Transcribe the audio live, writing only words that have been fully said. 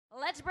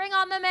Let's bring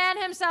on the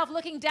man himself,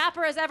 looking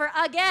dapper as ever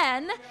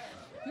again,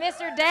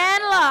 Mr.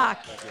 Dan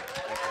Lok. Thank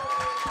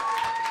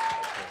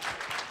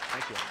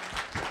you.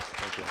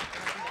 Thank you.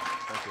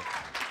 Thank you.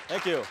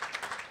 Thank you.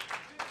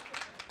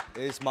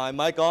 Is my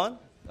mic on?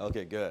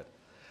 Okay, good.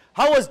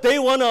 How was day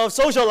one of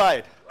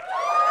Socialite?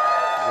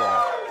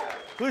 Good.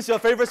 Who's your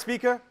favorite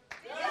speaker?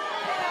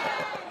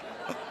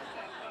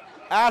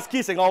 Ass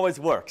kissing always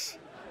works.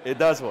 It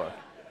does work.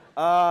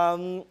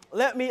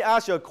 Let me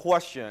ask you a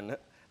question.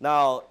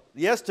 Now,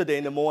 yesterday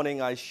in the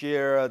morning, I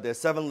shared the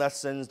 7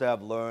 lessons that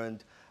I've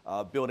learned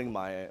building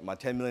my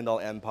 $10 million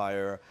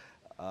empire.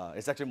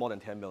 It's actually more than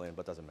 10 million,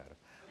 but doesn't matter.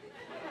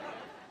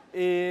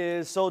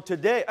 So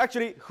today,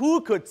 actually,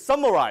 who could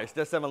summarize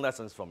the 7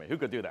 lessons for me? Who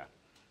could do that?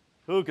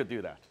 Who could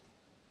do that?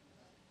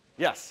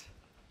 Yes.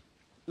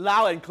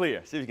 Loud and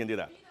clear. See if you can do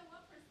that.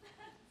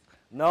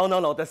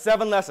 No. The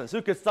 7 lessons.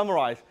 Who could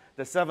summarize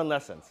the 7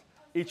 lessons?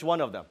 Each one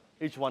of them.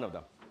 Each one of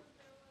them.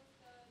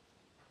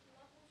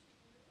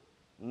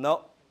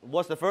 No.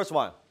 What's the first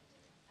one?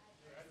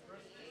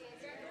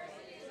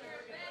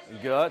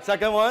 Good.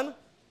 Second one?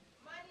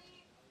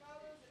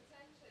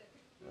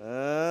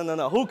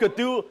 No. Who could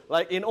do,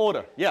 like, in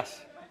order? Yes.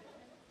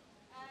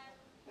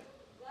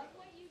 Love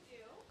what you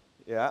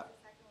do. Yeah.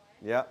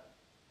 Yeah.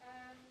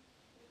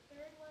 The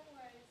third one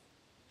was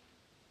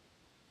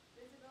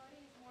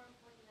visibility is more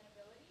important than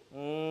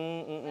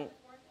ability.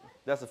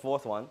 That's the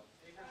fourth one.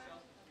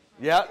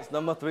 Yeah, it's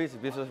number 3. It's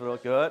business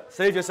world. Good.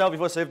 Save yourself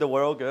before save the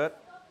world. Good.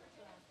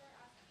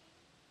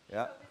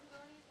 Yeah.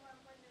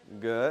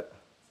 Good.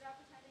 Stop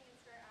pretending and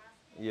start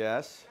asking.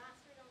 Yes.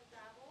 Master, don't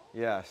dabble.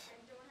 Yes.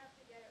 And don't have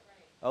to get it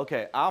right.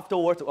 Okay.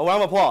 Afterwards, a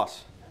round of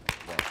applause.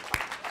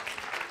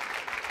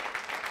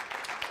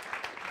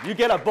 You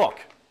get a book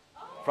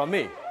from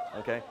me.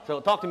 Okay. So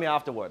talk to me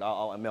afterward.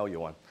 I'll mail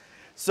you one.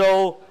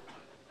 So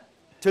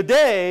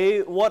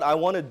today, what I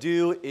want to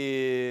do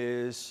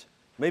is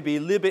maybe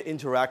a little bit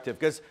interactive,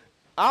 because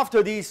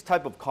after these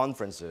type of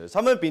conferences, I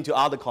haven't been to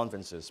other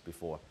conferences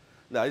before.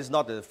 No, it's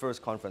not the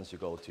first conference you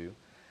go to.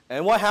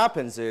 And what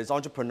happens is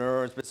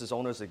entrepreneurs, business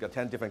owners, they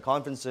attend different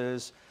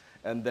conferences,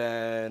 and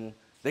then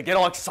they get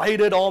all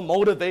excited, all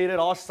motivated,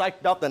 all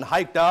psyched up and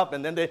hyped up,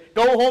 and then they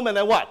go home and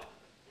then what?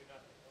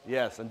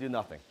 Yes, and do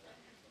nothing.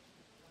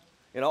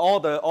 You know,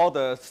 all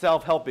the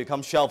self-help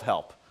becomes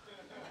shelf-help.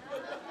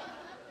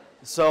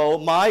 So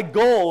my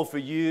goal for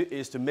you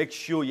is to make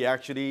sure you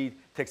actually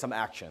take some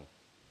action.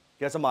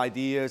 Get some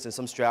ideas and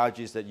some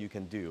strategies that you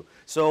can do.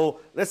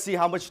 So let's see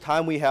how much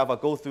time we have. I'll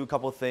go through a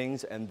couple of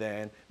things, and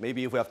then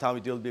maybe if we have time,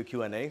 we do a little bit of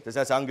Q&A. Does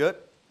that sound good?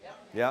 Yep.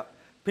 Yeah.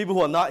 People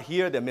who are not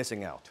here, they're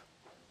missing out.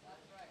 That's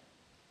right.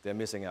 They're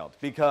missing out.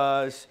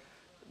 Because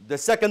the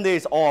second day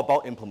is all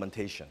about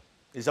implementation.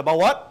 It's about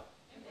what?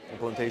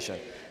 Implementation.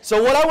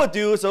 So what I would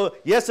do, so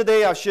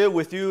yesterday I shared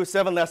with you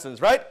 7 lessons,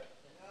 right?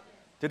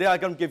 Today I'm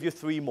going to give you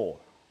 3 more.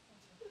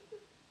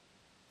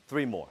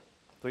 3 more.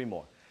 3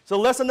 more. So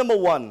lesson number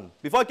 1,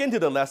 before I get into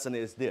the lesson,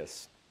 is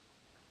this.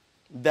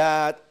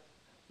 That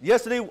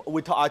yesterday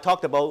I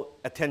talked about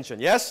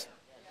attention, yes?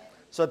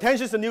 So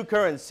attention is the new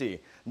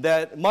currency.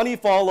 That money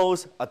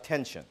follows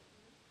attention.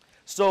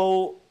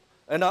 So,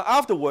 and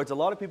afterwards, a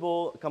lot of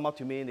people come up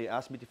to me and they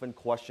ask me different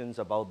questions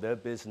about their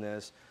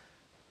business.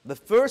 The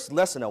first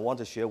lesson I want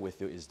to share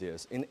with you is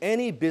this. In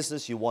any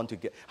business you want to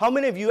get, how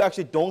many of you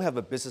actually don't have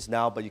a business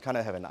now, but you kind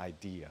of have an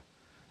idea?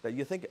 That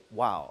you think,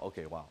 wow,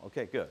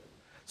 okay, good.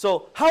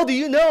 So how do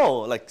you know?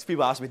 Like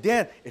people ask me,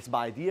 Dan, is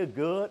my idea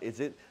good? Is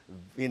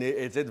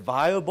it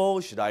viable?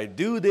 Should I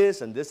do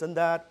this and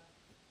that?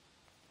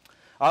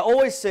 I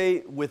always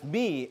say, with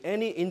me,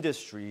 any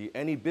industry,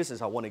 any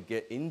business I want to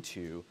get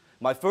into,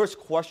 my first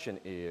question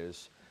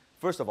is,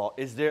 first of all,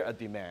 is there a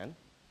demand?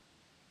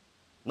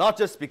 Not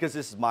just because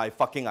this is my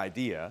fucking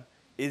idea.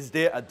 Is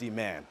there a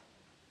demand?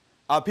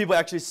 Are people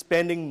actually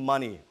spending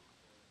money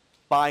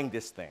buying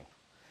this thing?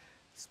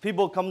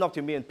 People come up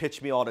to me and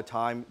pitch me all the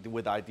time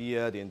with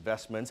idea, the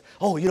investments.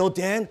 Oh, you know,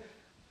 Dan,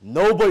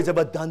 nobody's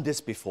ever done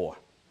this before.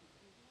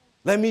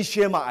 Let me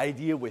share my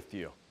idea with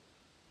you.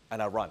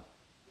 And I run.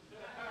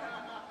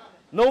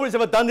 Nobody's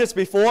ever done this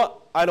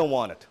before. I don't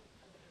want it.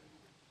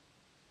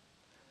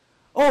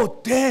 Oh,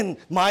 Dan,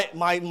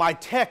 my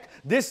tech,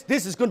 this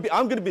is going to be,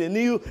 I'm going to be the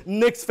new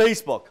next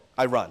Facebook.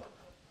 I run.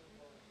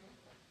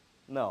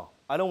 No,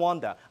 I don't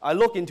want that. I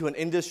look into an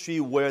industry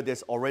where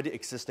there's already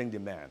existing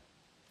demand.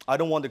 I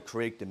don't want to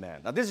create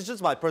demand. Now, this is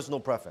just my personal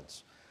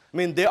preference. I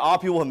mean, there are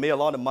people who made a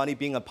lot of money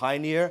being a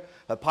pioneer.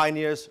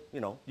 Pioneers,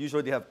 you know,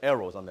 usually they have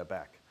arrows on their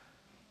back.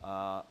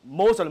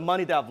 Most of the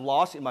money that I've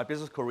lost in my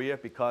business career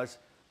because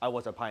I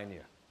was a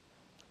pioneer,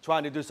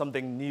 trying to do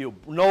something new.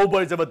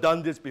 Nobody's ever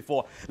done this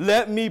before.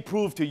 Let me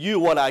prove to you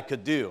what I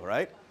could do,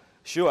 right?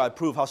 Sure, I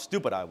proved how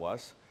stupid I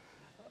was.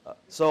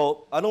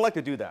 So I don't like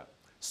to do that.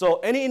 So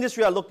any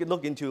industry I look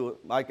into,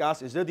 I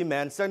ask, is there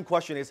demand? Second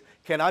question is,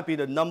 can I be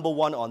the number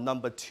 1 or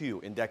number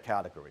 2 in that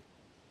category?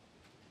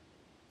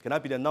 Can I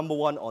be the number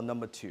 1 or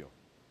number 2?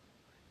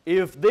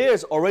 If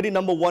there's already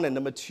number 1 and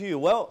number 2,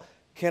 well,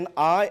 can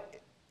I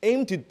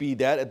aim to be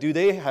that? Do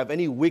they have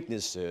any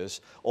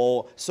weaknesses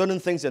or certain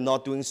things they're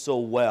not doing so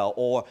well?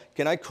 Or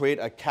can I create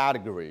a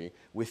category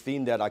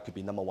within that I could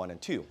be number 1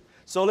 and 2?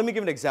 So let me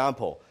give an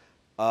example.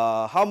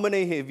 How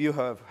many of you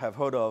have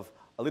heard of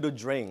a little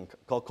drink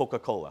called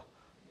Coca-Cola?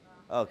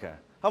 Okay.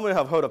 How many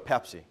have heard of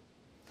Pepsi?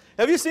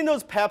 Have you seen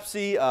those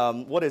Pepsi,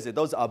 what is it?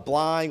 Those are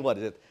blind, what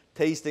is it,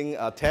 tasting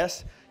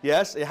tests?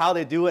 Yes, how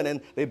they do it,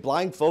 and they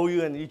blindfold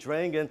you and you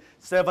drink, and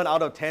 7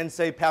 out of 10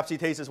 say Pepsi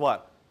tastes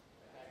what?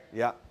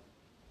 Yeah.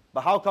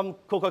 But how come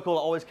Coca-Cola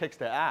always kicks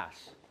their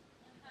ass?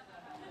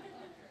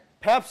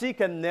 Pepsi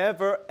can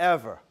never,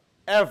 ever,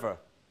 ever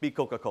beat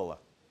Coca-Cola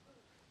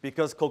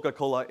because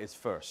Coca-Cola is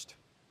first.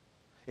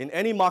 In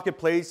any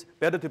marketplace,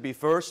 better to be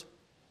first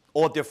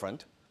or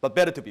different, but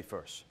better to be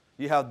first.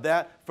 You have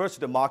that first to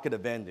the market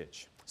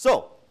advantage.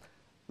 So,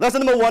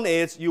 lesson number 1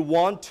 is you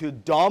want to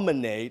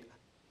dominate,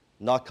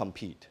 not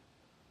compete.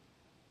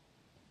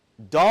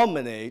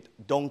 Dominate,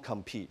 don't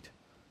compete.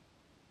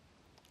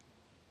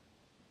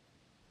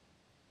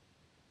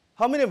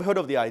 How many have heard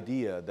of the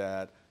idea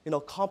that,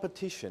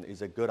 competition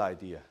is a good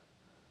idea?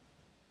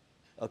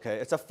 Okay,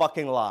 it's a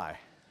fucking lie.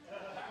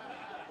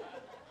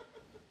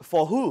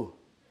 For who?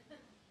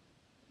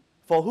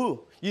 For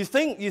who? You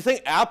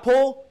think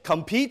Apple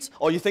competes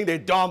or you think they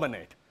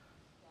dominate?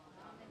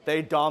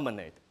 They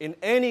dominate. In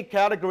any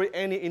category,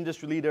 any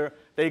industry leader,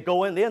 they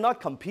go in, they are not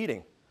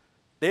competing.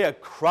 They are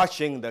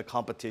crushing the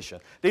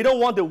competition. They don't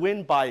want to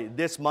win by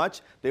this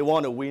much, they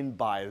want to win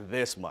by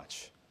this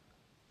much.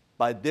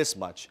 By this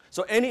much.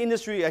 So any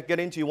industry I get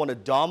into, you want to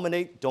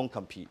dominate, don't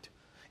compete.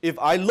 If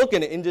I look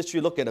at an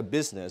industry, look at a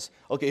business,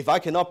 okay, if I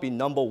cannot be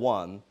number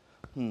 1,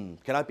 can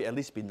I at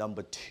least be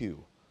number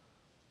 2?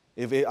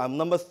 If I'm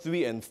number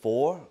 3 and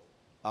 4,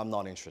 I'm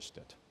not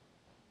interested.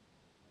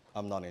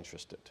 I'm not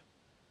interested.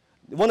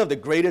 One of the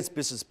greatest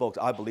business books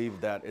I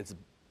believe that it's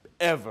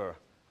ever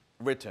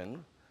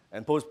written,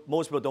 and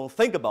most people don't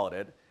think about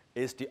it,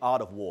 is The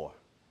Art of War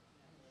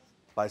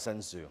by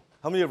Sun Tzu.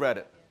 How many have read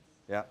it?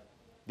 Yeah?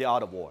 The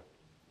Art of War.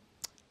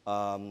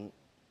 A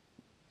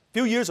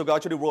few years ago, I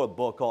actually wrote a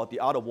book called The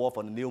Art of War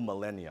for the New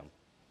Millennium.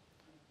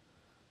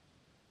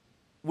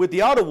 With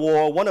The Art of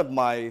War, one of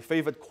my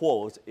favorite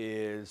quotes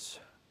is,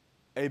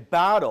 a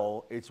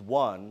battle is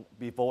won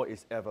before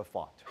it's ever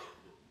fought.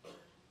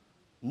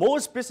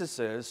 Most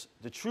businesses,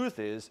 the truth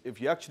is,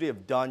 if you actually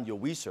have done your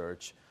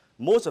research,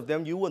 most of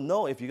them you will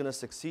know if you're going to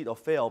succeed or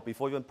fail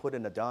before you even put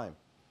in a dime.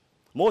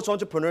 Most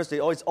entrepreneurs, they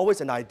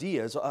always an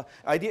idea. So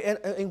idea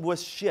ain't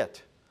worth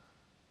shit.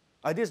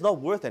 Idea is not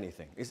worth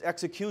anything. It's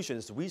execution,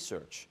 it's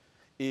research.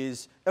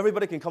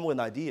 Everybody can come with an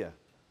idea.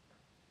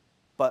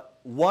 But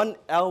one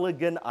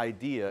elegant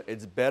idea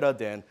is better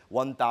than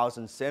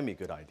 1,000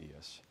 semi-good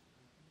ideas.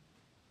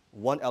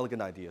 One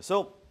elegant idea.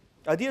 So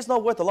idea is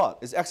not worth a lot.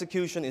 It's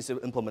execution, it's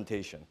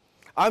implementation.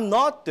 I'm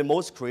not the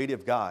most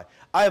creative guy.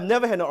 I have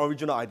never had no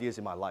original ideas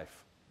in my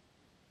life.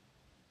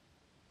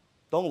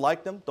 Don't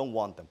like them, don't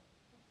want them.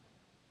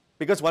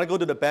 Because when I go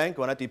to the bank,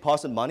 when I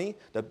deposit money,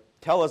 the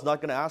teller's not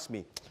going to ask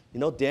me,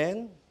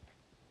 Dan,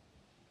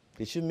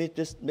 did you make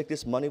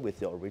this money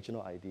with your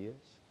original ideas?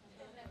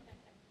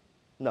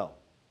 No,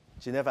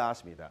 she never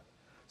asked me that.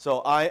 So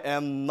I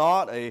am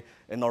not an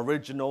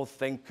original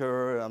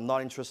thinker. I'm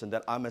not interested in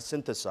that. I'm a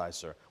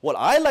synthesizer. What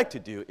I like to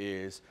do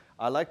is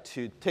I like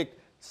to take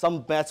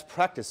some best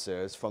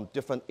practices from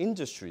different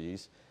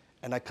industries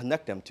and I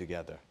connect them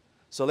together.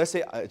 So let's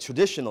say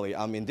traditionally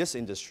I'm in this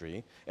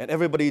industry and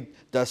everybody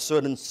does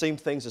same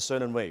things a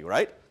certain way,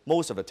 right?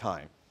 Most of the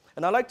time.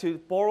 And I like to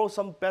borrow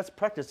some best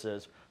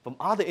practices from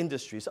other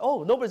industries.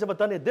 Oh, nobody's ever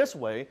done it this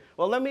way.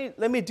 Well, let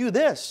me do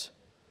this.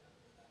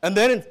 And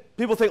then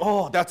people think,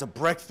 oh, that's a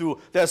breakthrough.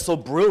 That's so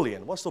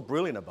brilliant. What's so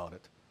brilliant about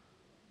it?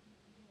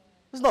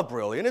 It's not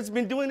brilliant. It's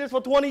been doing this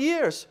for 20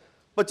 years,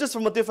 but just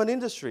from a different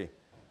industry.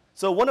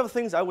 So one of the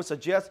things I would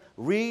suggest,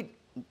 read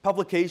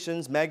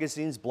publications,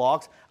 magazines,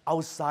 blogs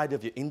outside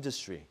of your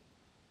industry.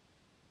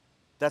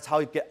 That's how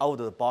you get out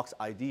of the box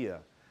idea.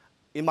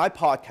 In my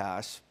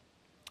podcast,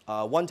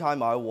 one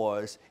time I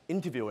was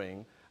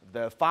interviewing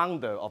the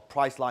founder of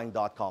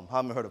Priceline.com.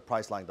 How many heard of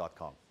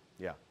Priceline.com?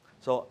 Yeah.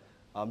 So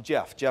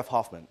Jeff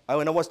Hoffman.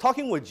 When I was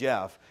talking with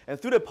Jeff, and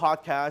through the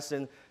podcast,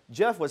 and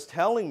Jeff was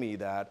telling me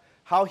that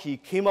how he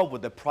came up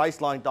with the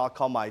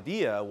Priceline.com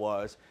idea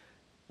was,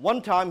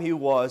 one time he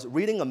was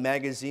reading a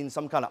magazine,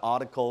 some kind of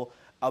article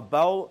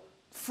about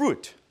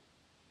fruit,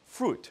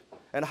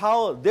 and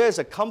how there's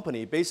a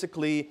company,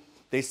 basically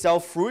they sell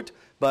fruit,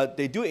 but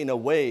they do it in a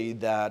way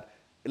that,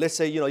 let's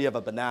say you have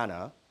a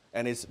banana,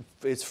 and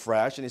it's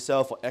fresh, and they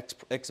sell for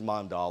X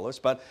amount of dollars,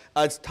 but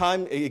as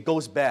time, it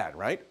goes bad,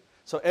 right?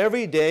 So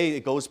every day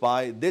it goes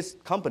by, this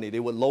company, they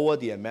would lower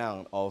the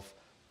amount of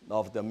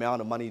the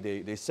amount of money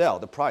they sell,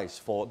 the price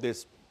for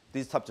these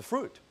types of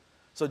fruit.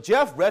 So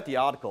Jeff read the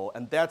article,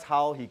 and that's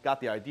how he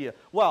got the idea.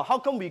 Well, how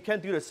come we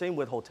can't do the same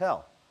with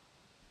hotel?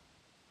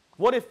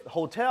 What if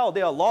hotel,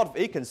 there are a lot of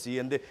vacancy,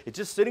 and it's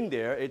just sitting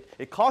there.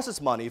 It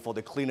costs money for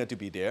the cleaner to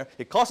be there.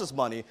 It costs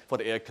money for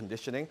the air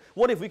conditioning.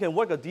 What if we can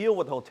work a deal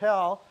with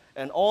hotel,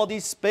 and all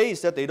these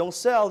space that they don't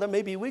sell, then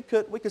maybe we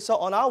could sell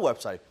on our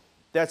website.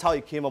 That's how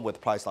he came up with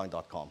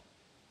Priceline.com.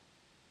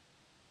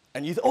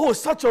 And you think, oh,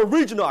 such an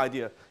original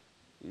idea.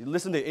 You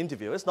listen to the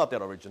interview, it's not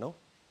that original.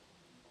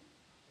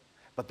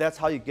 But that's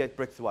how you get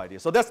breakthrough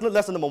ideas. So that's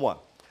lesson number 1.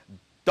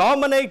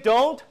 Dominate,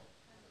 don't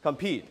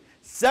compete.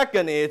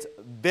 Second is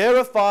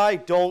verify,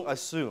 don't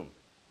assume.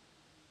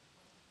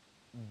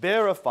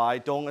 Verify,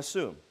 don't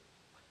assume.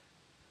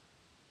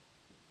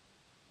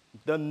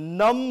 The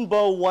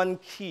number one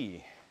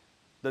key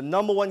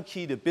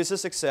to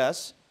business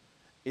success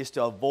is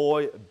to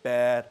avoid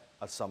bad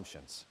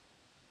assumptions.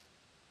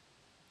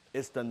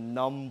 It's the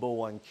number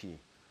one key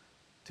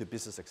to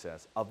business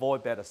success.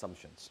 Avoid bad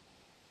assumptions.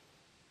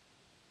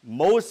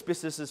 Most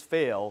businesses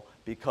fail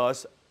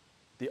because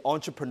the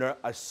entrepreneur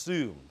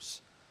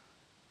assumes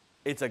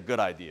it's a good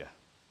idea.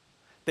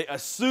 They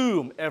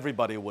assume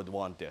everybody would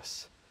want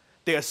this.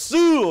 They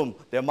assume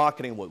their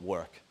marketing would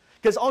work.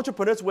 Because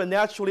entrepreneurs, we're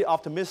naturally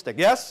optimistic,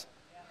 yes?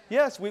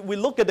 Yes, we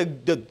look at the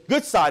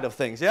good side of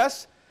things,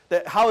 yes?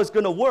 That how it's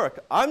going to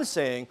work. I'm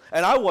saying,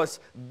 and I was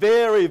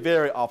very,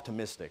 very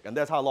optimistic, and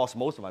that's how I lost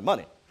most of my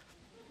money.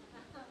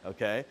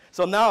 Okay?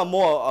 So now I'm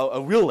more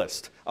a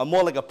realist. I'm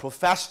more like a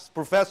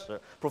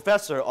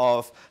professor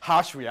of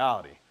harsh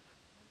reality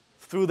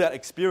through that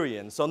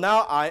experience. So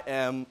now I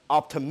am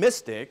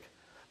optimistic,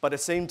 but at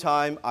the same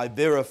time, I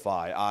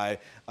verify.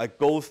 I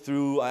go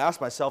through, I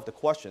ask myself the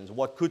questions,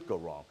 what could go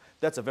wrong?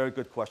 That's a very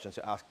good question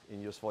to ask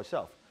in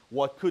yourself.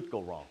 What could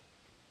go wrong?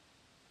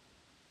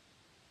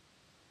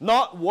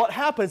 Not what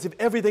happens if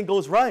everything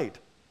goes right.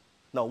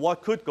 No,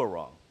 what could go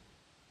wrong?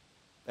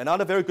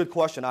 Another very good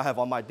question I have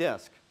on my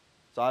desk.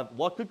 So I have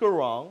what could go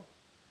wrong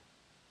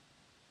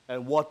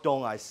and what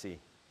don't I see?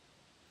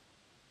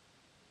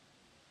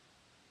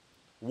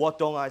 What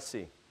don't I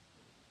see?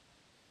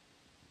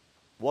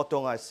 What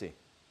don't I see?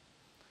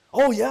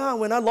 Oh yeah,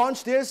 when I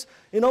launched this,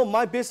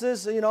 my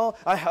business,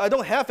 I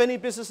don't have any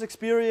business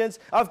experience.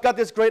 I've got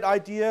this great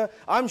idea.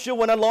 I'm sure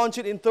when I launch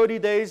it in 30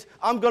 days,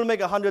 I'm going to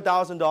make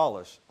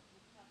 $100,000.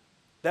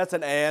 That's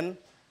an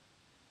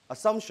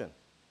assumption.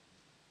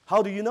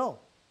 How do you know?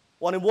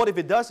 Well, and what if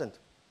it doesn't?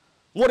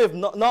 What if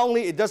not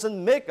only it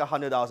doesn't make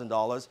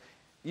 $100,000,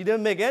 you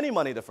didn't make any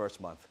money the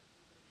first month?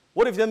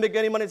 What if you didn't make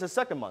any money the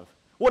second month?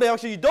 What if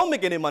actually you don't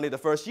make any money the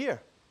first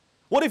year?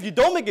 What if you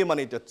don't make any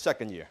money the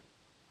second year?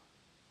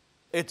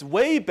 It's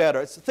way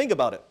better. Think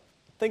about it.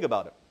 Think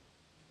about it.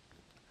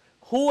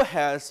 Who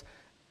has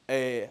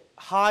a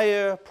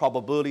higher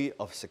probability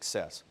of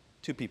success?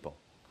 2 people.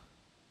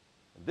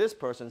 This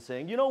person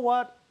saying, you know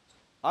what?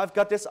 I've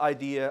got this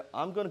idea.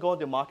 I'm going to go to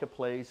the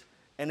marketplace,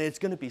 and it's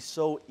going to be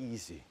so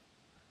easy.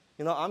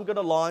 I'm going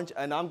to launch,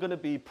 and I'm going to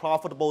be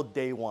profitable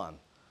day 1.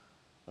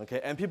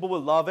 Okay? And people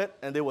will love it,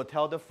 and they will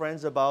tell their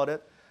friends about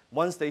it.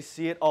 Once they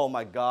see it, oh,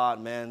 my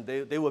God, man,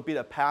 they will be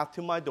the path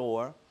to my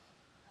door.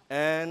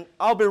 And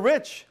I'll be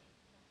rich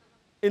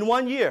in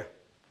 1 year.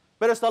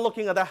 Better start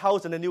looking at that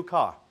house and a new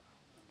car.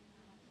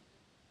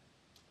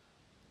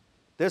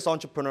 This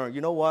entrepreneur,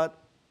 you know what?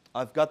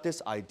 I've got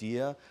this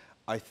idea.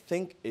 I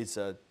think it's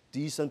a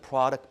decent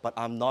product, but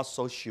I'm not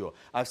so sure.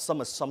 I have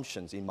some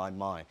assumptions in my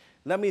mind.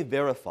 Let me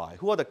verify.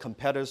 Who are the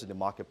competitors in the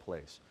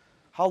marketplace?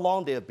 How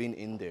long they have been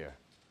in there?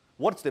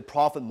 What's the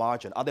profit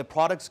margin? Are their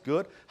products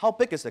good? How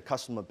big is the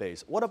customer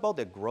base? What about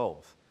their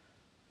growth?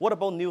 What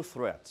about new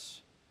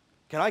threats?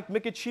 Can I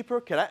make it cheaper?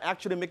 Can I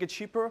actually make it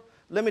cheaper?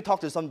 Let me talk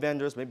to some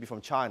vendors, maybe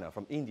from China,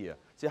 from India,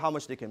 see how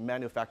much they can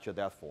manufacture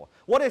that for.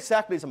 What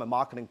exactly is my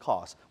marketing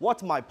cost?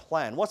 What's my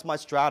plan? What's my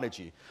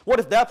strategy? What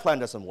if that plan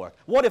doesn't work?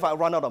 What if I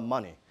run out of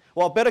money?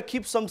 Well, I better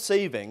keep some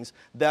savings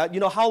that,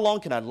 how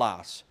long can I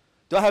last?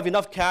 Do I have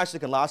enough cash that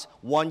can last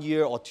 1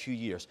 year or 2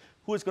 years?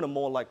 Who is going to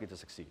more likely to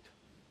succeed?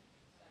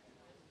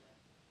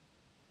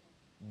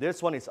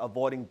 This one is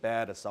avoiding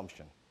bad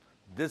assumption.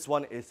 This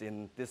one is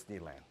in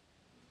Disneyland.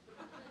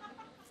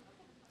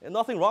 And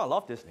nothing wrong, I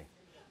love Disney.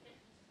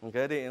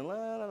 Okay, they're in,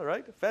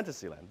 right?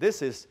 Fantasyland.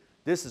 This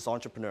is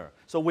entrepreneur.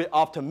 So we're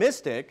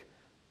optimistic,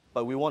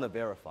 but we want to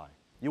verify.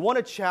 You want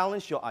to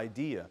challenge your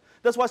idea.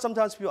 That's why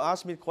sometimes people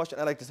ask me the question,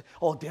 I like to say,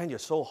 oh, Dan, you're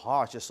so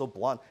harsh, you're so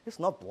blunt. It's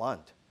not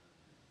blunt.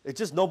 It's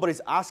just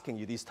nobody's asking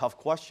you these tough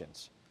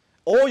questions.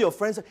 All your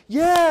friends say,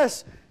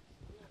 yes,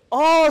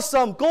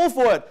 awesome, go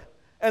for it.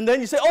 And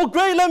then you say, oh,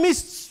 great, let me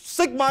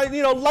stick my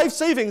life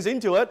savings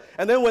into it.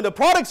 And then when the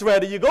product's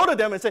ready, you go to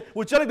them and say,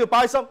 would you like to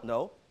buy some?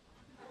 No.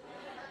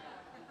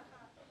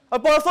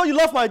 But I thought you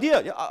loved my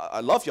idea. Yeah, I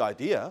love your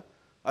idea.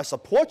 I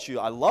support you.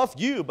 I love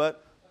you,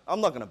 but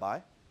I'm not going to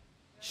buy.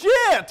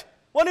 Shit!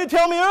 Why didn't you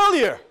tell me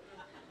earlier?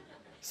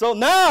 So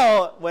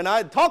now, when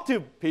I talk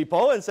to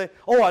people and say,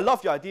 oh, I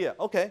love your idea.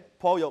 Okay,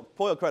 pull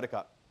your credit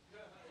card.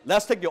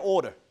 Let's take your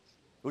order.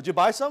 Would you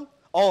buy some?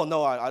 Oh,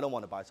 no, I don't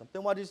want to buy some.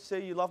 Then why did you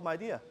say you love my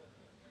idea?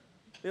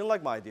 You didn't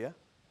like my idea.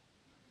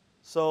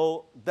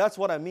 So that's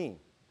what I mean.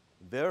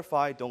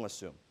 Verify, don't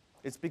assume.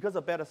 It's because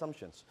of bad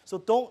assumptions. So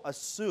don't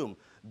assume.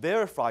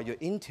 Verify your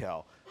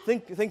intel.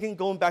 Thinking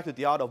going back to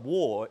the art of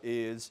war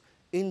is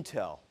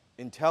intel,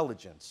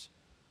 intelligence.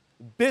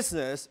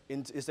 Business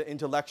is an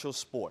intellectual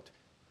sport.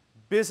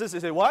 Business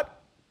is a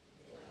what?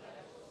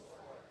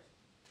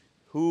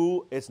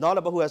 It's not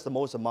about who has the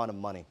most amount of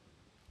money.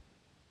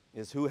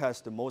 It's who has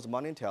the most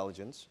amount of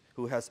intelligence,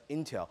 who has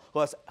intel,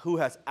 who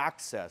has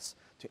access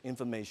to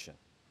information.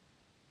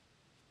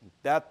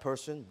 That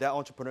person, that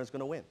entrepreneur is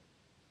going to win.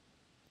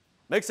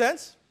 Make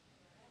sense?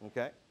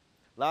 Okay.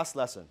 Last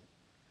lesson.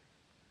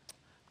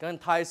 Kind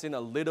of ties in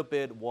a little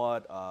bit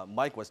what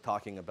Mike was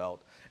talking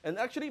about. And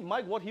actually,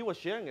 Mike, what he was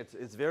sharing,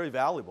 it's very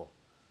valuable.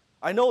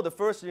 I know the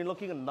first, you're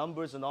looking at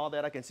numbers and all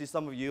that. I can see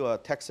some of you are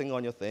texting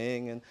on your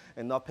thing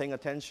and not paying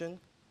attention.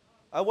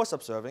 I was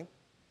observing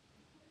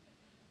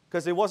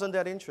because it wasn't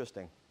that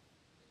interesting.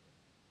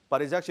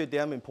 But it's actually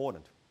damn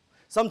important.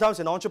 Sometimes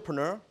an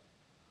entrepreneur,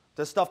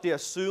 the stuff they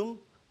assume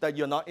that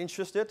you're not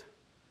interested,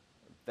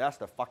 that's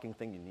the fucking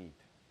thing you need.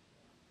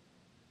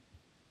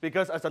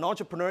 Because as an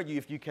entrepreneur,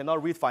 if you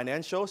cannot read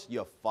financials,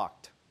 you're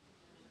fucked.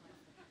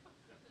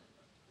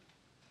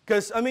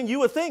 Because, I mean, you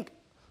would think,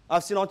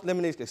 let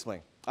me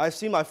explain. I've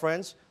seen my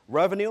friends,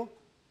 revenue,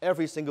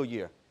 every single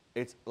year,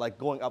 it's like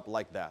going up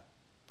like that.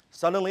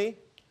 Suddenly,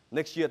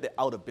 next year, they're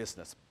out of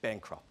business,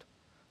 bankrupt.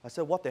 I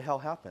said, what the hell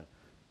happened?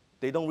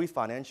 They don't read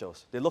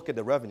financials. They look at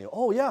the revenue.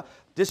 Oh, yeah,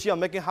 this year I'm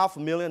making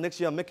 $500,000. Next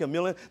year I'm making $1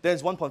 million. Then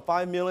it's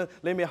 $1.5 million.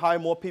 Let me hire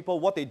more people.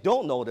 What they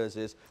don't notice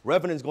is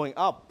revenue is going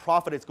up.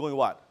 Profit is going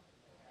what?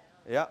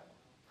 Yeah.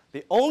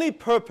 The only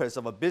purpose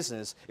of a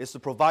business is to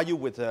provide you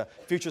with a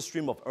future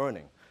stream of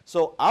earning.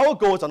 So our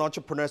goal as an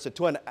entrepreneur is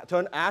to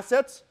turn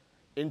assets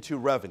into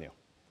revenue.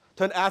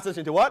 Turn assets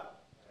into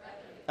what?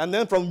 Revenue. And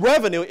then from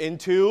revenue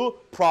into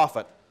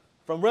profit.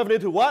 From revenue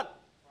to what?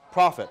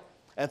 Profit.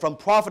 And from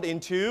profit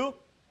into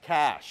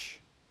cash.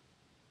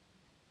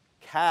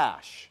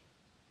 Cash.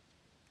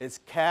 It's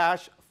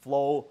cash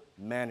flow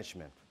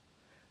management.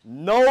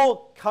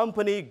 No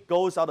company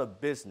goes out of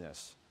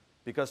business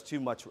because too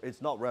much,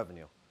 it's not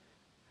revenue.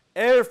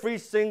 Every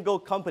single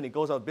company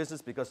goes out of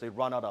business because they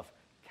run out of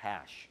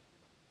cash.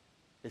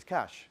 It's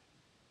cash.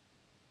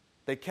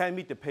 They can't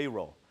meet the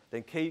payroll.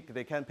 They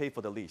can't pay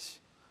for the lease.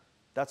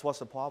 That's what's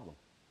the problem.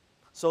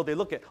 So they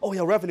look at, oh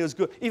yeah, revenue is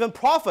good. Even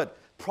profit.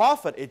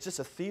 Profit is just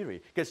a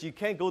theory because you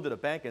can't go to the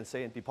bank and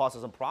say and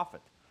deposit some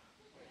profit.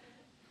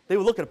 They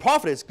will look at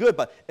profit, it's good,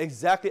 but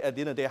exactly at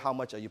the end of the day, how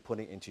much are you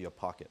putting into your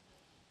pocket?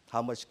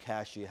 How much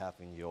cash you have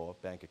in your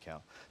bank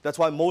account? That's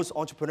why most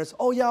entrepreneurs,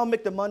 oh yeah, I'll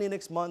make the money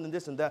next month and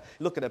this and that.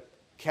 Look at the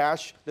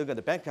cash, look at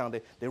the bank account,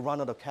 they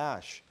run out of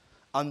cash.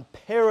 I'm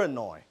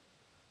paranoid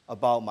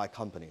about my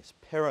companies,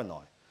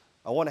 paranoid.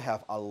 I want to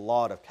have a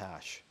lot of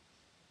cash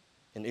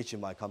in each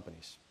of my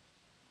companies.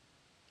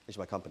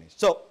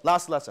 So,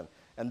 last lesson,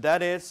 and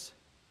that is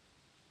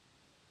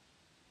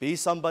be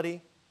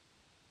somebody,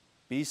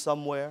 be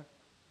somewhere,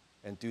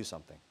 and do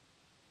something.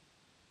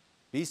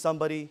 Be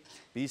somebody,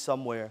 be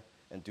somewhere,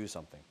 and do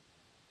something.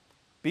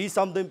 Be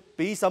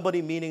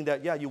somebody meaning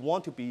that, yeah, you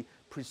want to be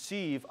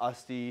perceived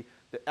as the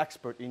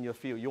expert in your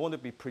field. You want to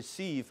be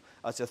perceived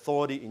as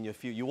authority in your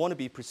field. You want to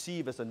be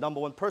perceived as the number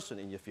one person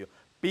in your field.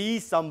 Be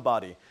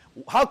somebody.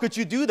 How could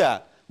you do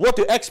that? What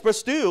do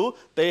experts do?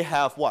 They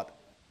have what?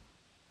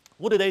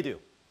 What do they do?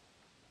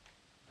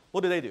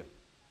 What do they do?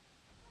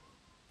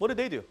 What do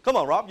they do? Come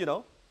on, Rob, you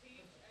know.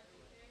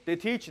 They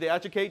teach, they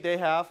educate, they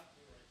have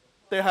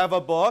a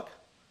book,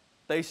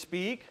 they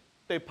speak,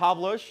 they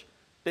publish,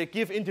 they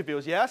give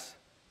interviews, yes?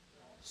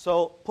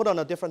 So put on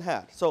a different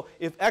hat. So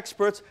if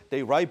experts,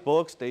 they write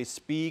books, they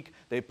speak,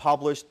 they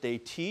publish, they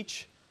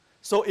teach.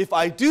 So if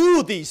I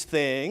do these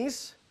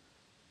things,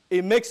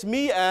 it makes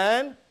me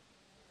an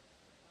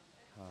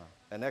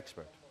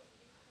expert.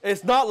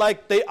 It's not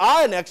like they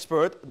are an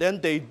expert, then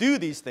they do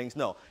these things.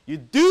 No, you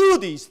do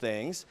these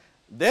things,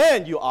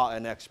 then you are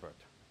an expert.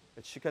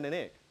 It's chicken and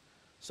egg.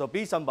 So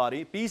be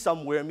somebody, be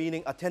somewhere,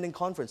 meaning attending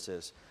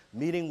conferences,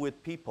 meeting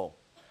with people,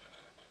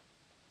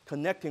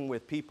 connecting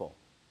with people.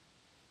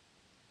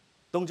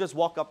 Don't just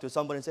walk up to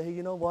somebody and say, hey,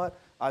 you know what?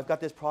 I've got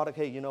this product.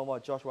 Hey, you know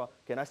what, Joshua,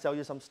 can I sell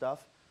you some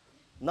stuff?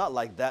 Not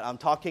like that. I'm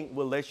talking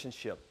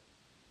relationship.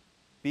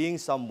 Being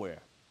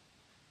somewhere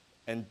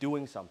and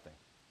doing something.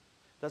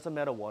 Doesn't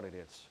matter what it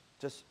is.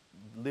 Just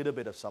a little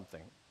bit of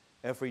something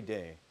every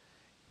day.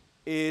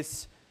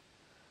 It's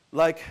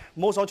like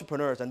most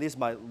entrepreneurs, and this is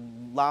my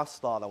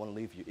last thought I want to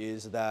leave you,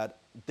 is that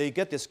they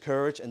get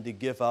discouraged and they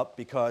give up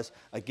because,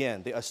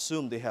 again, they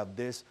assume they have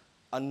this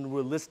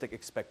unrealistic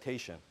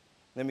expectation.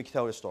 Let me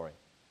tell you a story,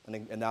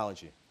 an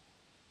analogy.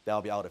 Then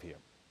I'll be out of here.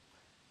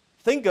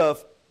 Think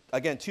of,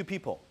 again, two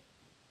people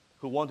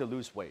who want to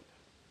lose weight.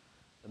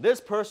 This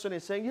person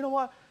is saying, you know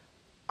what?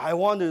 I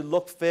want to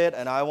look fit,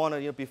 and I want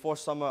to, before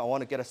summer, I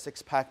want to get a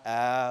six-pack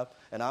ab,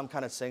 and I'm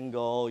kind of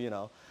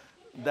single,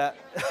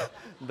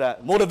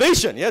 that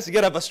motivation, yes, you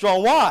got to have a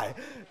strong why.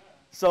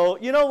 So,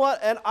 you know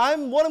what? And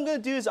what I'm going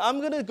to do is I'm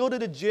going to go to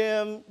the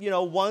gym,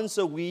 once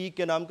a week,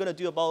 and I'm going to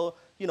do about,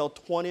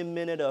 20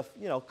 minutes of,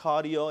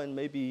 cardio and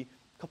maybe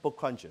a couple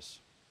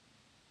crunches.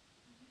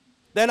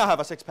 Then I'll have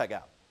a six-pack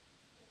ab.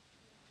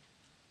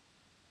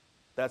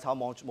 That's how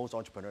most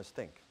entrepreneurs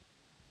think.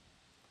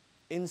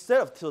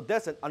 So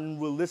that's an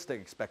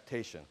unrealistic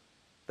expectation.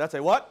 That's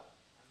a what?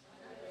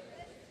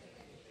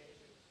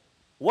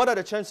 what are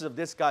the chances of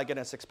this guy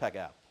getting a six-pack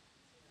ab?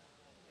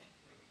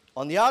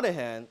 On the other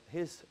hand,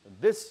 here's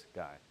this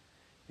guy.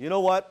 You know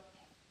what?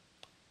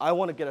 I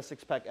want to get a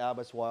six-pack ab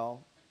as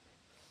well.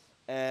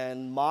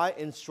 And my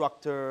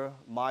instructor,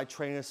 my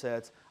trainer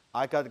says,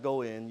 I got to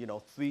go in,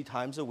 3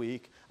 times a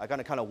week. I got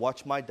to kind of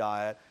watch my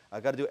diet.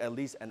 I got to do at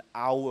least an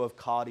hour of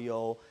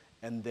cardio,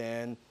 and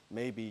then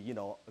maybe,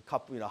 a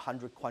couple,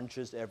 100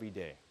 crunches every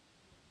day.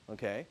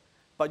 Okay?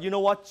 But you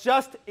know what?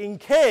 Just in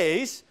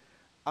case,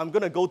 I'm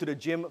going to go to the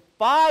gym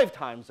 5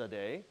 times a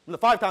day,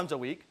 5 times a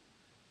week,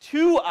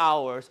 2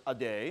 hours a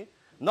day,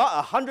 not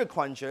 100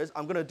 crunches.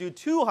 I'm going to do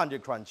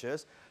 200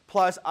 crunches,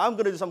 plus I'm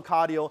going to do some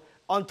cardio.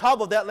 On top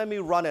of that, let me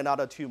run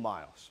another 2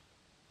 miles.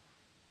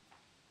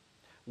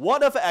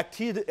 Whatever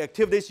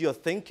activities you're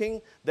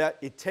thinking that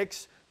it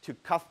takes to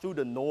cut through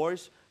the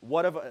noise,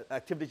 whatever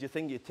activities you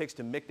think it takes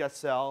to make that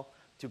sell,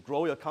 to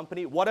grow your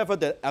company, whatever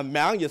the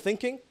amount you're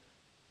thinking,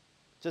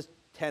 just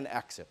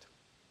 10x it.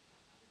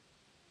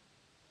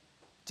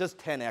 Just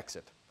 10x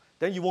it.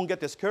 Then you won't get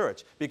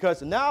discouraged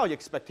because now your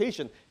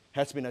expectation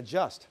has been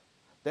adjusted.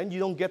 Then you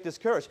don't get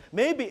discouraged.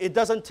 Maybe it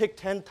doesn't take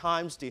 10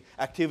 times the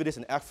activities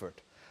and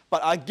effort.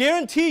 But I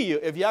guarantee you,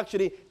 if you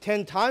actually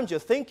 10 times your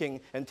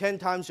thinking and 10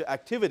 times your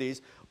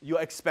activities, your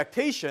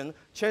expectation,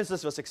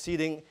 chances of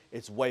succeeding,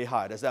 is way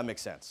high. Does that make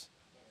sense?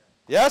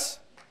 Yes?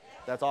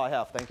 That's all I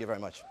have. Thank you very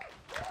much.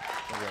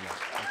 Thank you very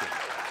much.